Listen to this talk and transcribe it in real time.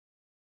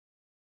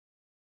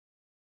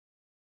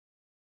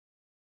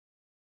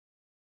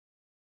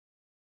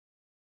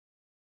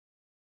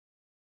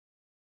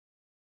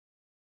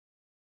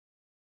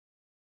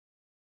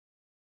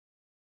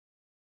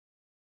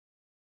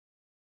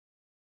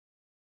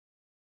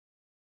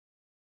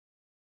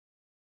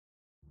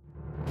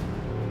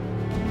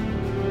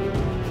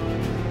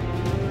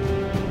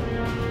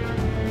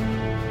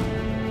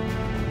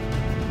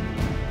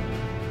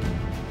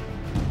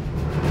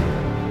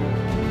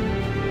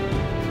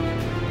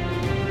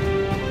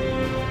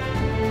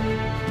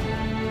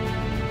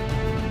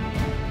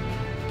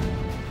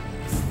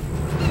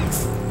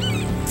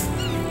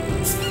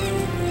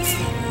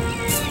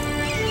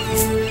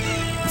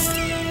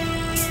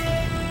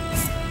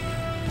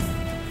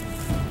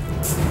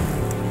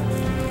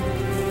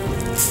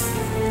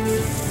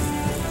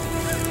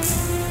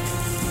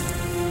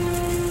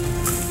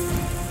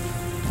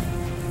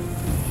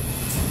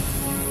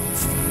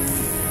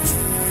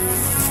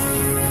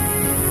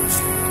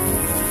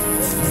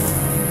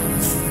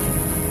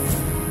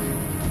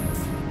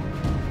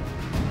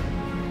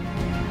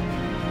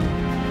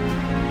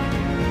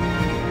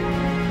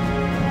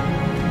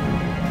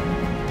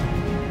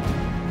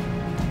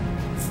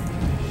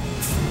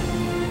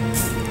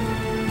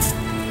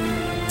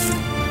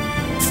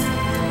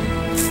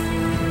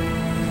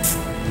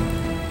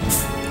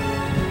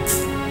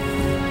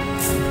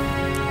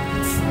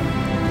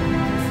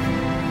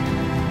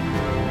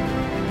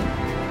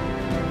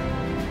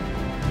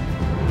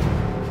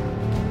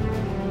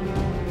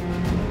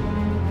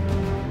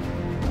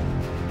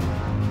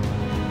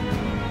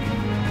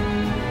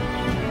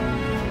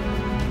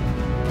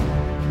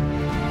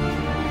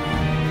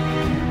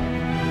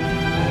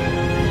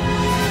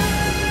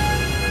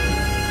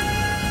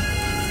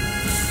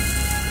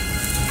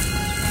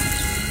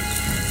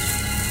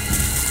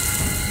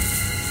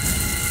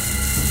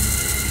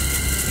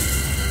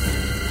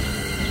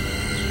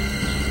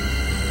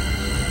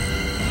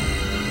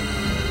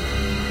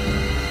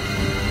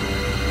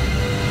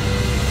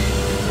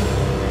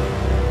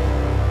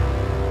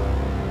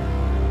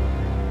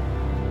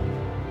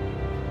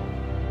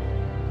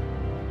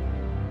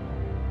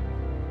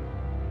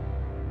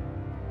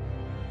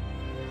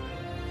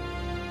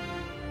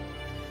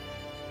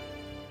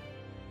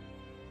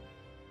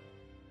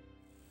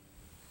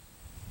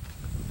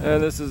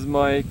And this is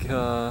Mike.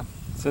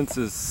 Since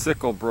his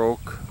sickle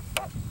broke,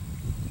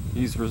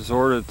 he's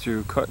resorted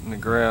to cutting the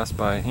grass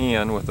by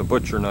hand with a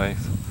butcher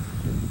knife.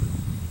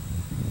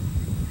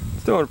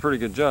 He's doing a pretty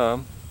good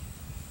job.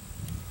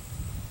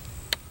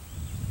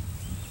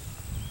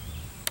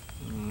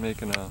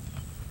 Making a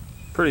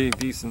pretty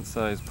decent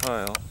sized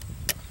pile.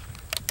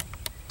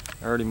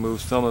 I already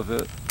moved some of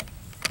it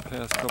the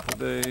past couple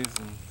days,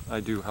 and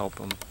I do help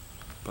him,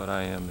 but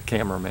I am the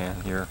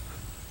cameraman here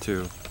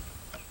too.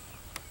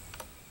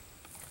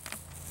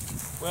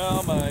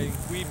 Well, my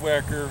weed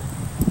whacker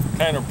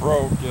kind of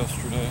broke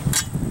yesterday.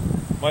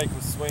 Mike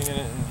was swinging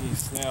it and he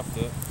snapped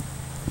it.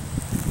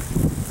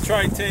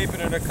 Tried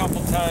taping it a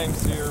couple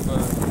times here,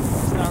 but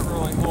it's not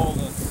really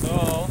holding.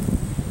 So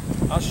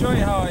I'll show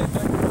you how I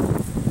fix it.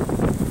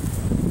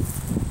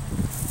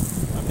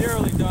 I'm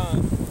nearly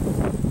done.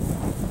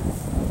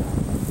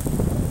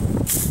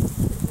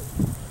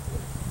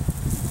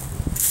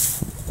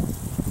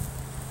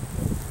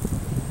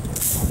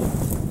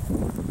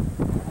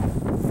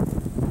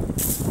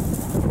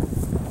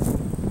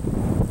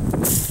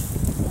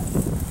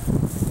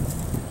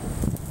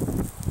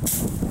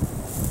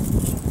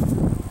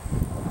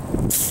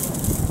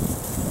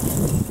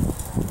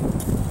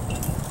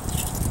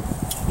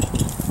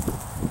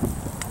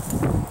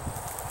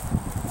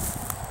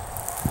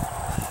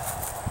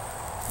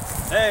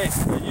 Hey,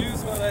 I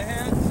used what I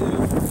had to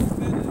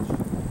finish.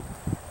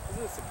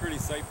 Isn't this a pretty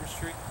cypress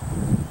tree?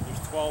 There's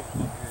 12 of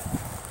them here.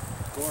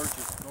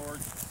 Gorgeous,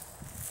 gorgeous.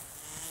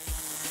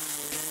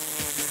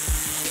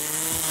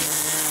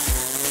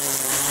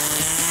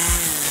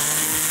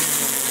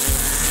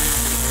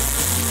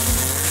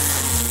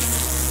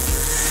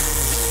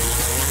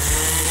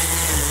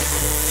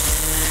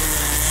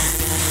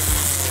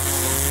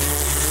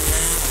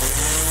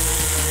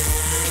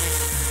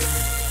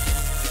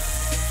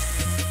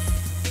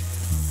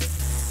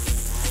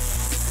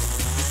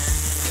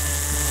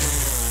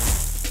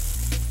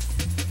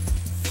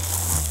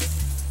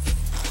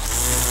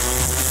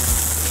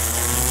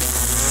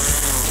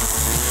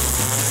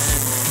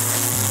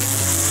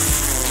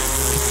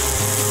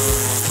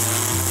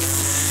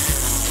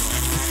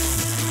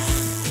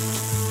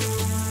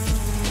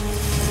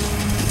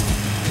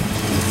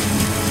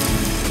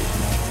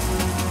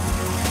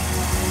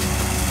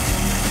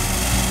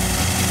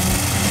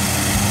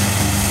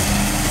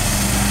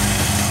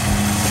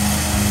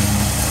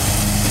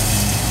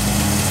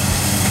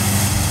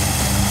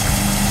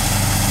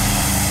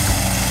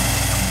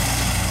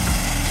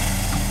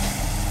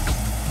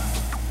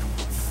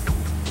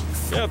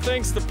 Yeah,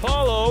 thanks to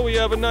Paulo, we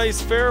have a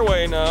nice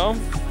fairway now.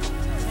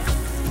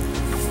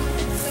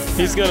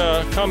 He's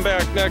gonna come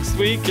back next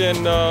week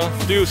and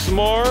do some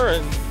more,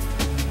 and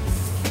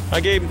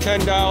I gave him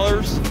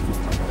 $10.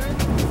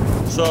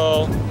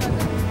 So,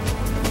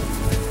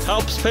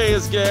 helps pay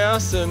his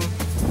gas, and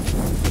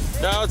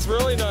now it's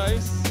really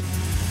nice.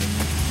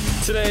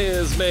 Today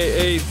is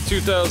May 8th,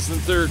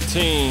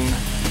 2013,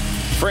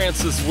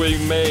 Francis W.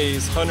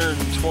 May's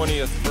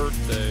 120th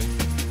birthday.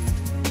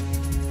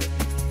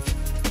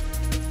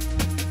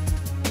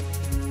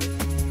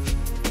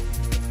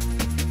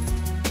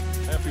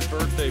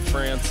 Birthday,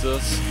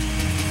 Francis.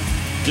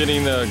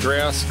 Getting the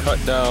grass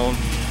cut down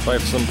by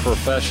some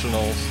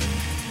professionals.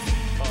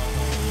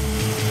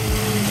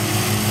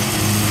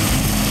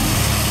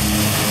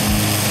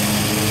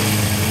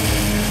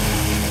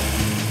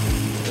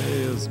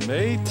 Today is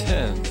May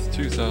 10th,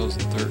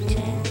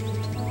 2013.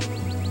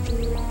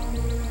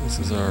 This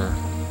is our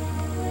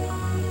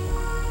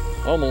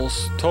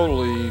almost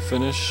totally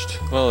finished.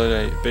 Well,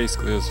 it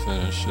basically is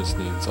finished, just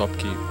needs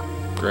upkeep,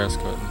 grass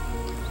cutting.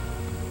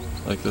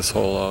 Like this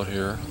hole out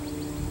here,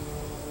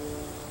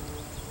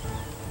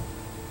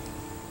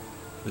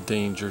 the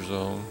danger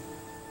zone.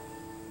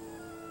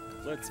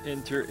 Let's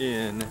enter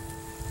in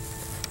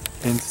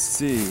and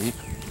see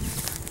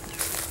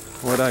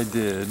what I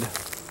did.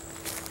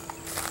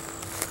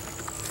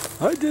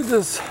 I did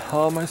this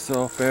all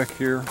myself back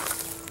here,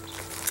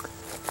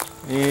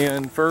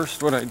 and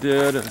first what I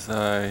did is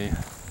I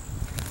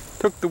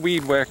took the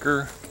weed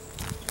whacker,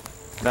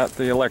 not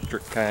the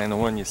electric kind, the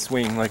one you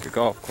swing like a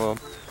golf club,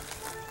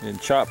 and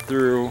chop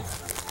through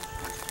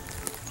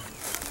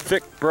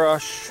thick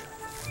brush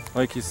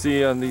like you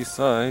see on these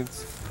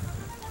sides,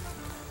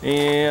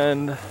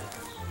 and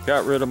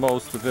got rid of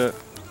most of it.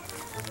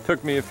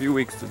 Took me a few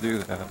weeks to do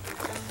that,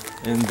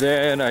 and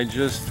then I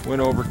just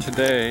went over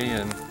today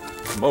and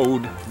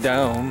mowed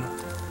down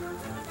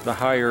the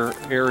higher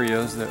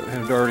areas that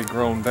had already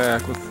grown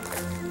back with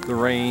the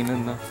rain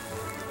and the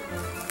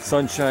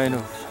sunshine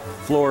of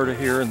Florida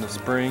here in the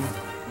spring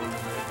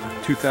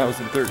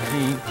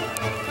 2013.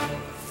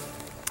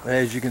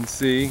 As you can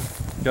see,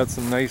 got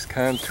some nice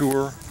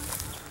contour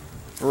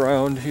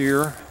around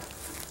here.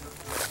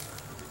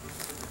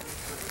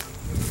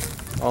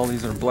 All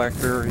these are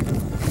blackberry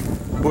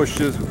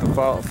bushes with the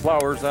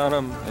flowers on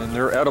them, and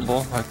they're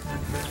edible.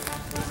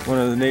 One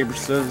of the neighbors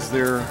says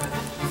they're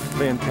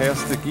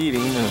fantastic eating,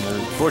 and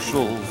there's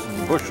bushels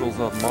and bushels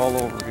of them all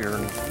over here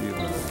in this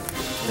field.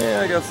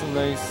 Yeah, I got some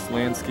nice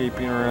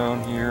landscaping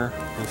around here.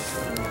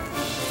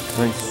 This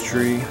nice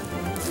tree.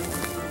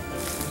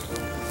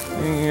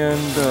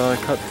 And I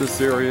cut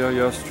this area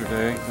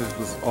yesterday. This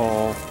was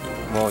all,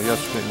 well,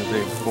 yesterday and the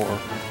day before.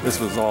 This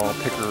was all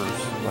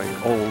pickers,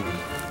 like old,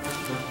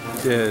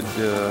 dead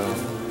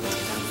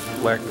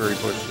blackberry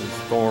bushes,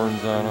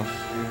 thorns on them.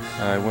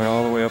 I went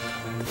all the way up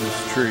to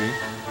this tree.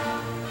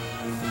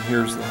 And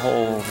here's the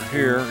hole over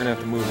here. We're gonna have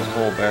to move the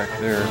hole back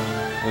there.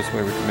 This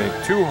way we can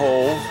make two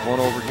holes, one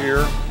over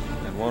here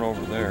and one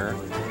over there.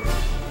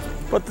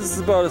 But this is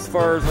about as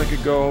far as I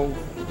could go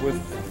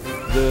with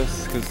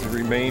this, because the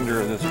remainder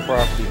of this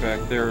property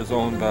back there is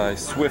owned by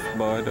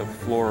Swiftmud of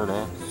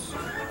Florida,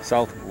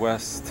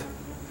 Southwest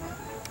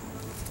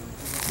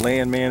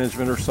Land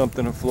Management or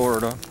something of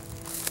Florida,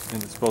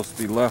 and it's supposed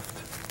to be left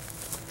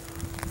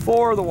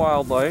for the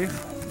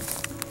wildlife.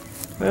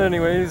 But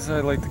anyways, I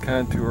like the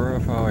contour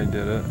of how I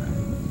did it.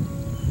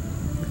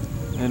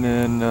 And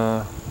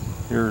then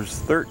here's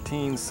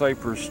 13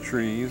 cypress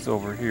trees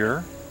over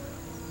here.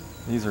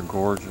 These are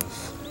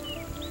gorgeous.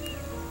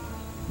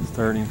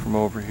 Starting from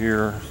over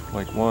here,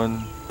 like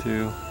 1,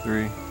 2,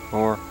 3,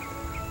 4,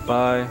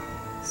 5,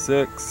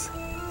 6,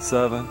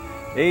 7,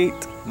 8,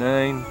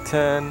 9,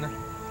 10,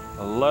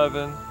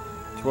 11,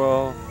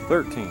 12,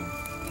 13.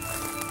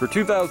 For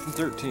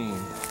 2013.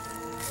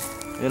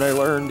 And I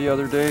learned the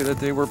other day that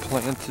they were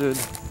planted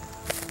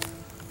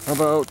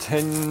about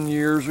 10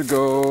 years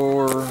ago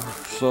or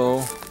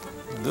so.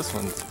 This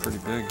one's pretty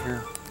big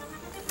here.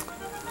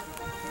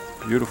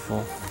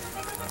 Beautiful.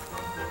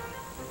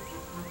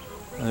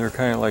 And they're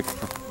kind of like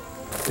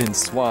in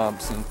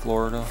swamps in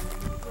Florida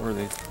where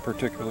they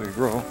particularly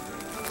grow.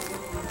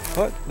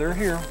 But they're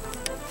here.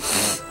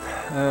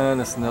 And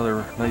that's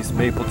another nice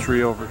maple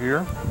tree over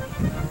here.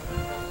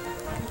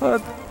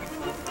 But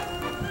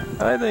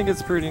I think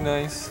it's pretty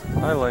nice.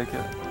 I like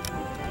it.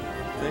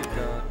 Thank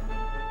God.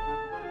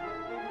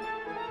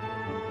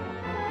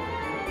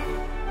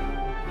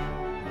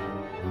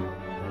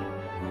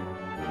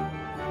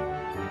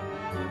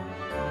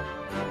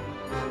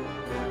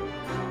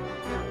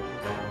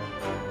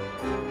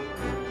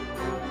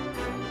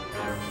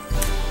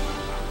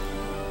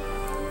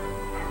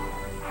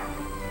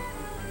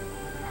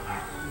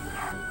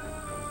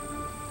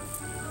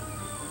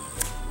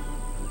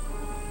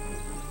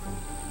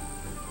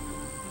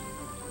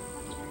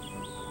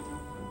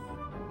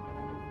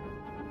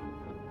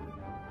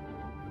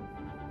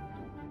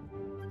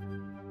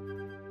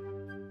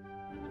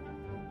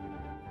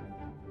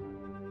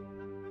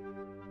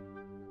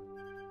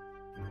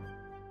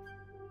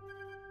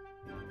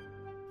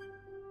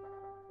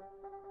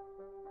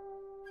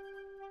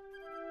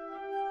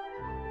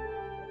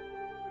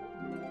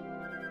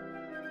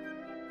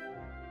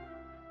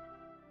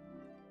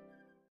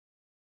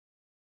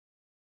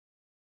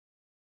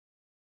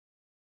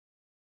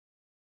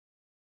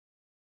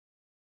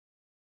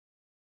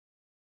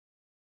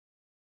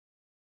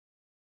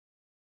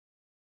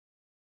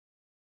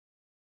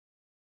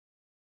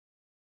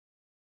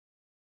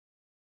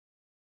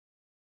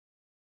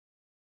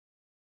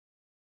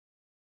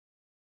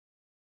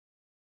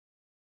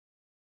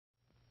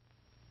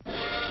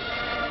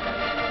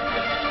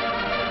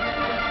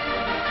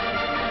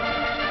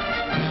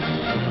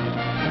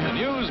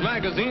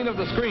 Magazine of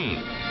the screen.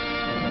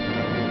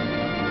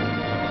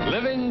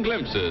 Living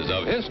glimpses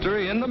of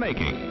history in the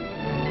making.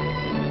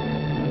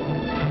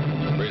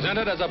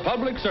 Presented as a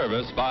public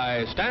service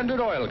by Standard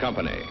Oil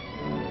Company.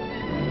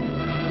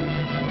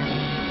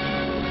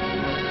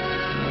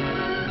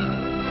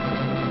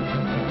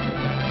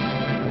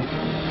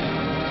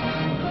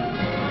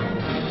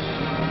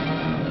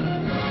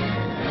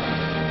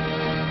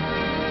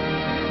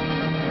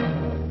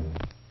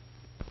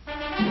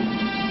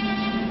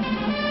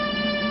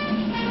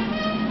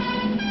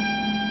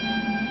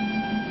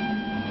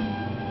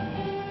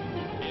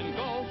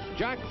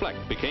 Jack Fleck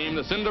became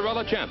the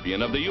Cinderella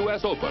champion of the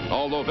U.S. Open,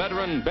 although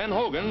veteran Ben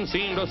Hogan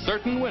seemed a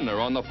certain winner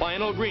on the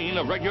final green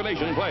of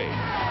regulation play.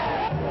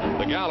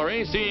 The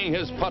gallery, seeing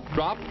his putt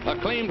drop,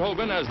 acclaimed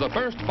Hogan as the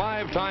first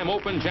 5-time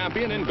Open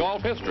champion in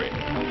golf history.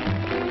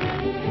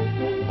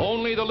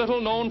 Only the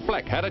little-known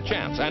Fleck had a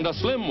chance, and a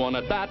slim one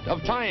at that,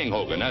 of tying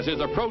Hogan as his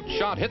approach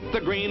shot hit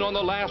the green on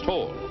the last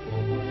hole.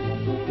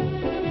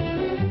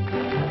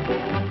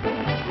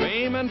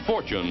 Fame and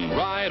fortune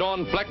ride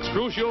on Fleck's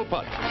crucial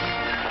putt.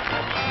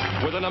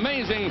 With an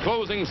amazing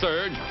closing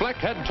surge, Fleck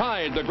had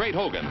tied the great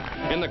Hogan.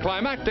 In the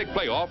climactic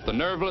playoff, the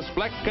nerveless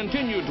Fleck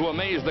continued to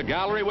amaze the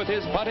gallery with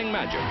his putting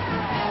magic.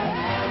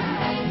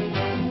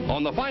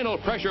 On the final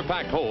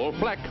pressure-packed hole,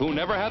 Fleck, who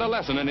never had a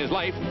lesson in his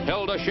life,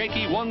 held a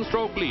shaky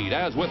one-stroke lead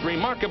as, with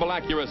remarkable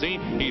accuracy,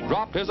 he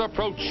dropped his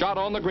approach shot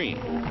on the green.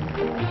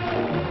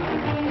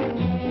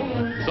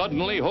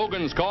 Suddenly,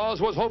 Hogan's cause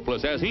was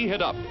hopeless as he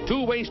hit up.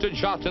 2 wasted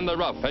shots in the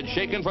rough had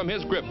shaken from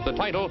his grip the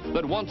title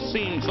that once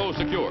seemed so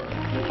secure.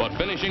 But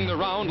finishing the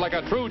round like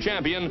a true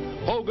champion,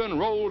 Hogan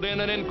rolled in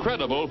an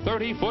incredible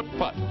 30-foot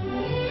putt.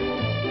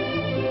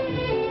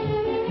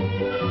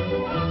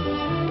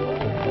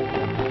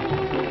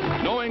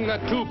 Knowing Knowing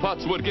that 2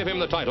 putts would give him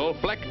the title,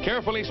 Fleck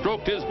carefully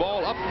stroked his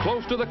ball up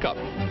close to the cup.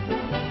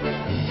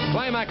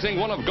 Climaxing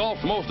one of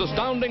golf's most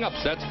astounding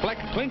upsets, Fleck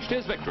clinched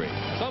his victory.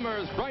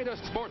 Summer's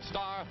brightest sports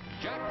star,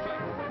 Jack Fleck.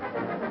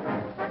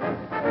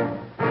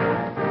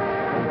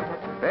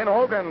 Ben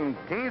Hogan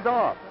tees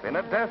off in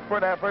a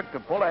desperate effort to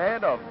pull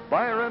ahead of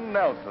Byron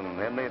Nelson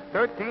in the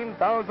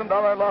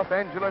 $13,000 Los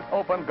Angeles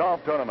Open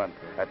Golf Tournament,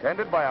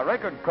 attended by a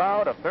record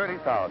crowd of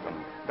 30,000.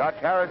 Dutch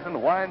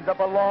Harrison winds up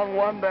a long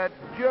one that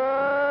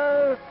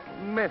just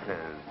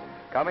misses,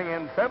 coming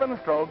in 7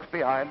 strokes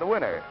behind the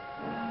winner.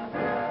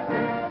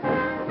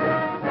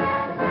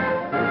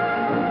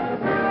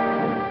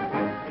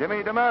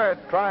 Jimmy DeMerit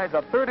tries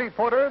a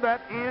 30-footer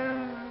that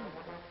is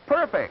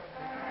perfect.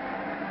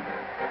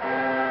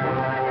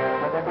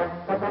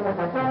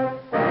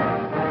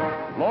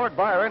 Lord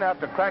Byron,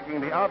 after cracking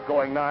the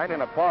outgoing 9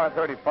 in a par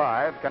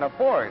 35, can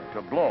afford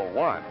to blow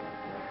 1.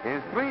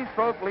 His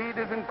 3-stroke lead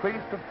is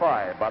increased to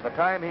 5 by the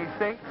time he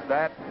sinks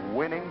that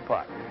winning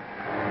putt.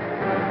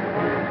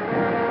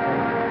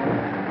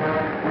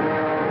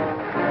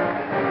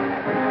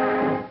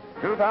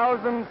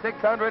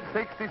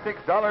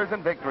 $2,666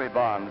 in victory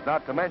bonds,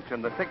 not to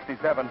mention the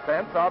 67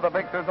 cents are the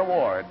victor's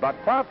award.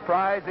 But top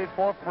prize is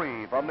for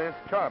free from this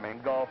charming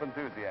golf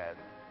enthusiast.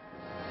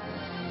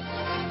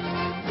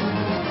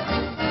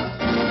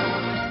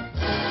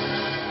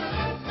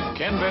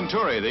 Ken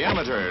Venturi, the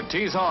amateur,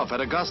 tees off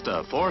at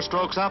Augusta, 4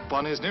 strokes up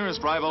on his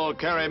nearest rival,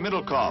 Kerry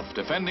Middlecoff,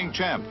 defending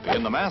champ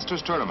in the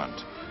Masters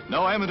tournament.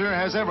 No amateur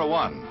has ever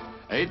won.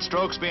 8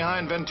 strokes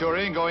behind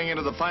Venturi going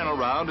into the final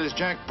round is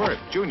Jack Burke,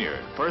 Jr.,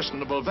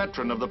 personable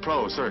veteran of the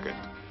pro circuit.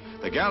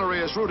 The gallery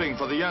is rooting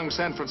for the young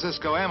San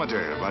Francisco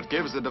amateur, but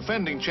gives the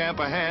defending champ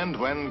a hand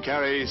when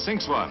Kerry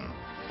sinks one.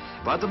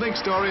 But the big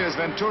story is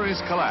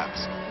Venturi's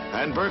collapse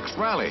and Burke's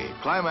rally,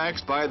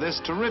 climaxed by this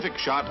terrific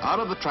shot out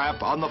of the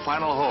trap on the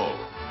final hole.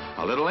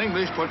 A little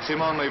English puts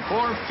him only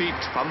 4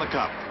 feet from the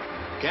cup.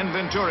 Ken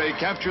Venturi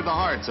captured the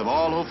hearts of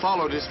all who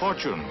followed his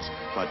fortunes,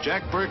 but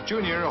Jack Burke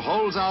Jr.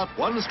 holds out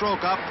 1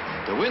 stroke up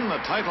to win the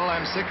title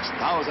and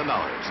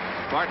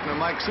 $6,000. Partner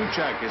Mike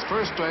Suchak is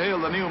first to hail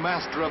the new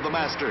master of the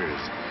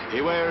Masters.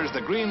 He wears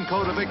the green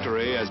coat of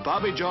victory as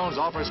Bobby Jones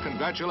offers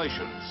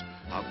congratulations.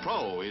 A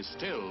pro is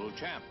still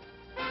champ.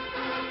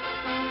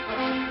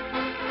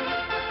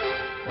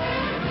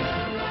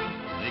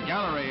 The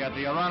gallery at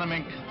the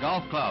Aronimink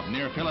Golf Club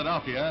near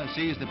Philadelphia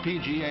sees the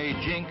PGA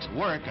jinx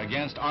work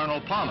against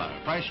Arnold Palmer,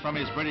 fresh from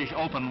his British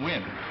Open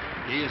win.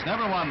 He has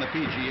never won the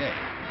PGA,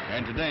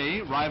 and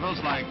today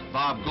rivals like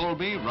Bob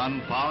Goulby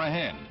run far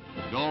ahead.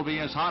 Goulby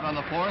is hot on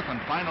the 4th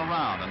and final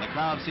round, and the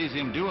crowd sees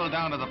him duel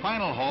down to the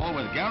final hole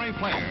with Gary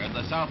Player,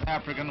 the South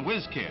African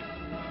whiz kid.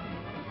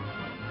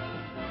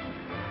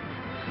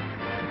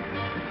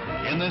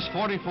 In this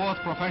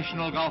 44th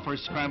professional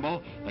golfers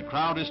scramble, the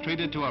crowd is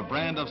treated to a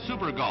brand of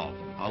super golf,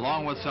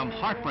 along with some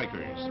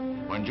heartbreakers.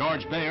 When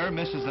George Bayer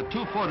misses a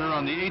 2-footer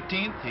on the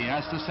 18th, he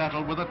has to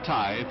settle with a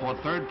tie for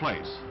 3rd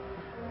place.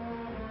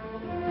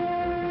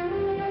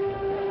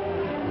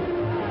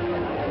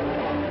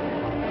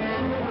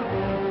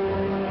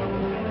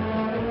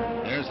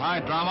 There's high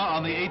drama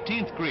on the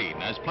 18th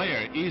green as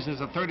Player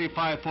eases a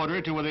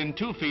 35-footer to within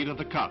 2 feet of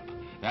the cup.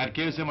 That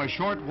gives him a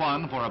short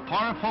 1 for a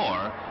par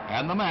 4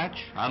 and the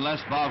match,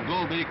 unless Bob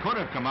Goulby could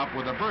have come up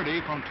with a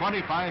birdie from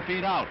 25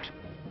 feet out.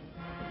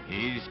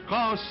 He's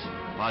close,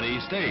 but he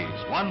stays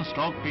 1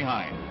 stroke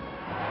behind.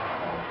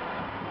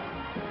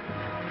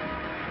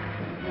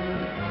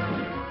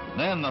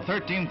 Then the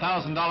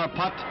 $13,000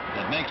 putt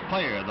that makes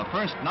Player the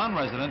first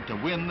non-resident to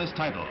win this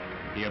title.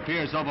 He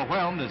appears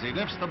overwhelmed as he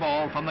lifts the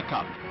ball from the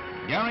cup.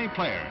 Gary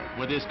Player,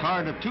 with his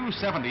card of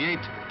 278,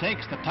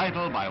 takes the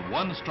title by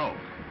 1 stroke.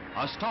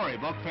 A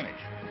storybook finish.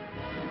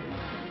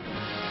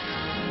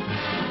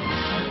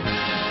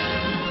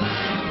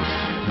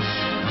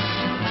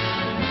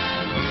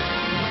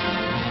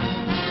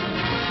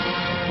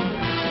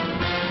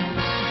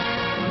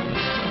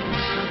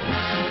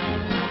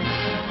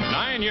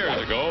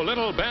 Years ago,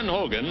 little Ben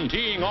Hogan,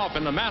 teeing off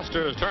in the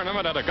Masters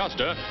tournament at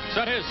Augusta,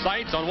 set his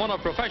sights on one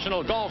of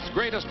professional golf's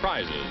greatest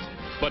prizes.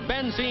 But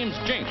Ben seems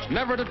jinxed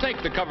never to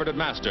take the coveted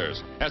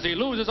Masters, as he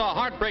loses a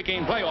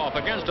heartbreaking playoff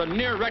against a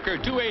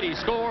near-record 280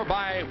 score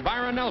by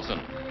Byron Nelson.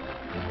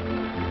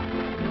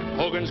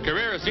 Hogan's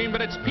career seemed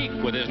at its peak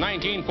with his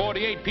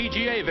 1948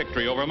 PGA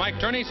victory over Mike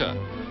Turnisa.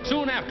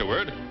 Soon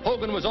afterward,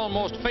 Hogan was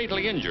almost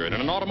fatally injured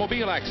in an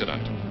automobile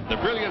accident. The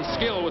brilliant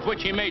skill with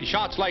which he made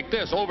shots like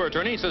this over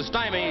Turnisa's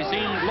stymie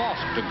seemed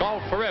lost to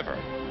golf forever.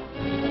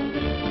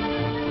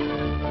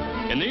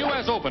 In the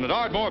U.S. Open at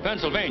Ardmore,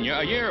 Pennsylvania,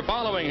 a year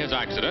following his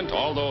accident,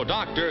 although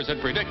doctors had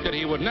predicted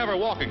he would never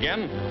walk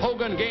again,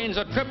 Hogan gains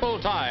a triple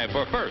tie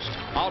for first,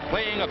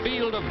 outplaying a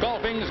field of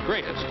golfing's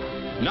greatest.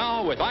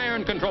 Now, with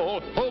iron control,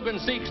 Hogan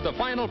seeks the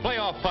final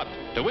playoff putt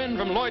to win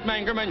from Lloyd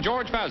Mangum and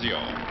George Fazio.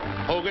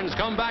 Hogan's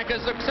comeback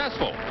is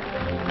successful,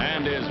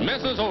 and is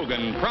Mrs.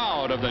 Hogan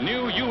proud of the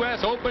new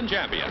U.S. Open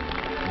champion.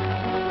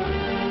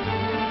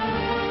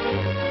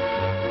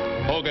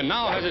 Hogan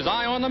now has his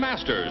eye on the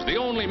Masters, the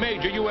only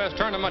major U.S.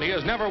 tournament he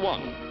has never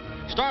won.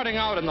 Starting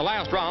out in the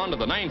last round of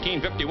the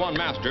 1951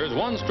 Masters,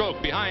 one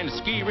stroke behind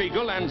Ski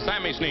Regal and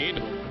Sammy Snead,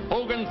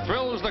 Hogan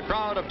thrills the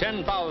crowd of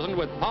 10,000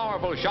 with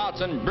powerful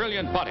shots and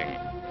brilliant putting.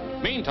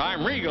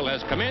 Meantime, Regal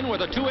has come in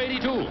with a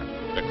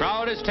 282. The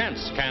crowd is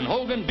tense. Can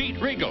Hogan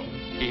beat Regal?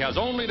 He has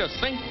only to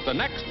sink the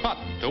next putt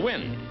to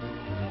win.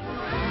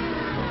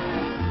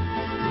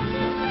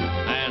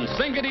 And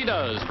sink it he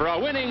does for a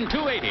winning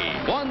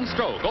 280, one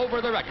stroke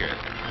over the record.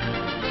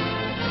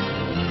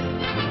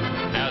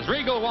 As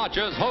Regal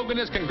watches, Hogan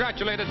is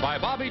congratulated by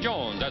Bobby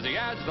Jones as he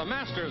adds the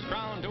Masters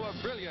crown to a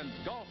brilliant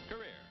golf career.